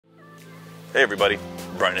Hey everybody,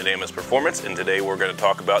 Bryan at AMS Performance, and today we're going to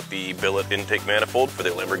talk about the billet intake manifold for the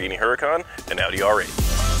Lamborghini Huracan and Audi R8.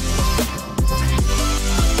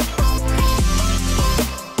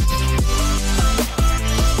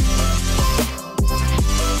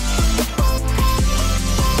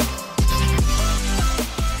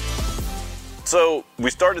 So we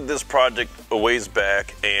started this project a ways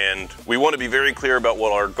back, and we want to be very clear about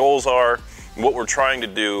what our goals are and what we're trying to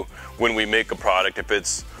do when we make a product. If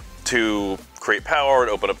it's to create power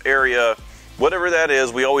and open up area, whatever that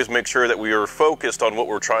is, we always make sure that we are focused on what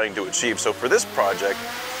we're trying to achieve. So for this project,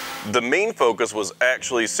 the main focus was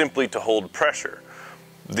actually simply to hold pressure.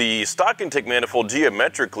 The stock intake manifold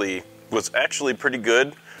geometrically was actually pretty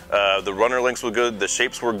good. The runner lengths were good, the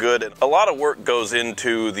shapes were good, and a lot of work goes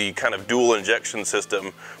into the kind of dual injection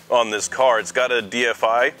system on this car. It's got a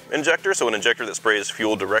DFI injector, so an injector that sprays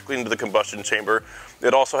fuel directly into the combustion chamber.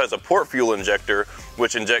 It also has a port fuel injector,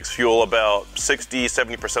 which injects fuel about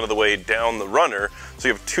 60–70% of the way down the runner. So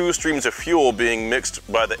you have two streams of fuel being mixed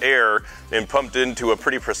by the air and pumped into a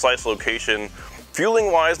pretty precise location.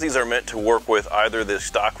 Fueling wise, these are meant to work with either the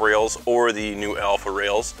stock rails or the new alpha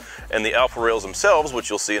rails. And the alpha rails themselves, which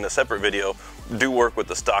you'll see in a separate video, do work with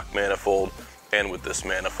the stock manifold and with this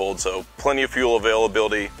manifold. So plenty of fuel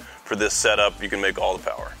availability for this setup. You can make all the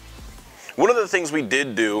power. One of the things we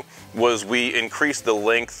did do was we increased the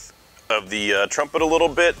length of the trumpet a little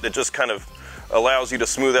bit. It just kind of allows you to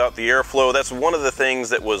smooth out the airflow. That's one of the things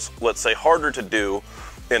that was, let's say, harder to do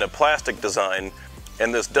in a plastic design.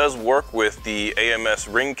 And this does work with the AMS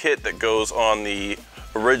ring kit that goes on the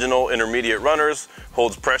original intermediate runners,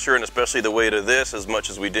 holds pressure and especially the weight of this, as much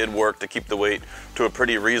as we did work to keep the weight to a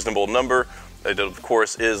pretty reasonable number. It of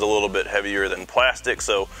course is a little bit heavier than plastic,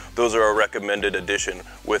 so those are a recommended addition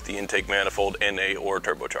with the intake manifold NA or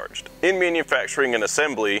turbocharged. In manufacturing and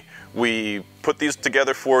assembly, we put these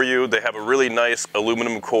together for you. They have a really nice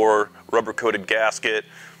aluminum core, rubber coated gasket.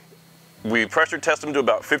 We pressure test them to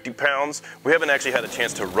about 50 pounds. We haven't actually had a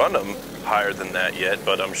chance to run them higher than that yet,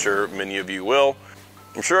 but I'm sure many of you will.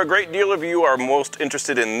 I'm sure a great deal of you are most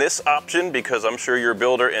interested in this option because I'm sure your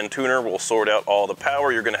builder and tuner will sort out all the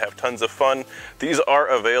power. You're going to have tons of fun. These are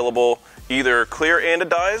available either clear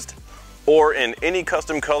anodized or in any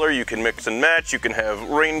custom color. You can mix and match. You can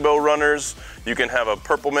have rainbow runners. You can have a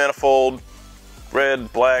purple manifold,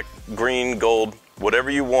 red, black, green, gold,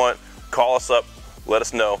 whatever you want. Call us up. Let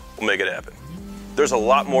us know, we'll make it happen. There's a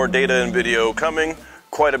lot more data and video coming,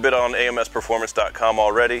 quite a bit on amsperformance.com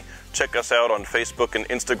already. Check us out on Facebook and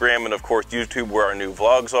Instagram, and of course YouTube, where our new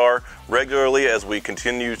vlogs are regularly as we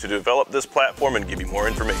continue to develop this platform and give you more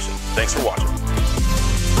information. Thanks for watching.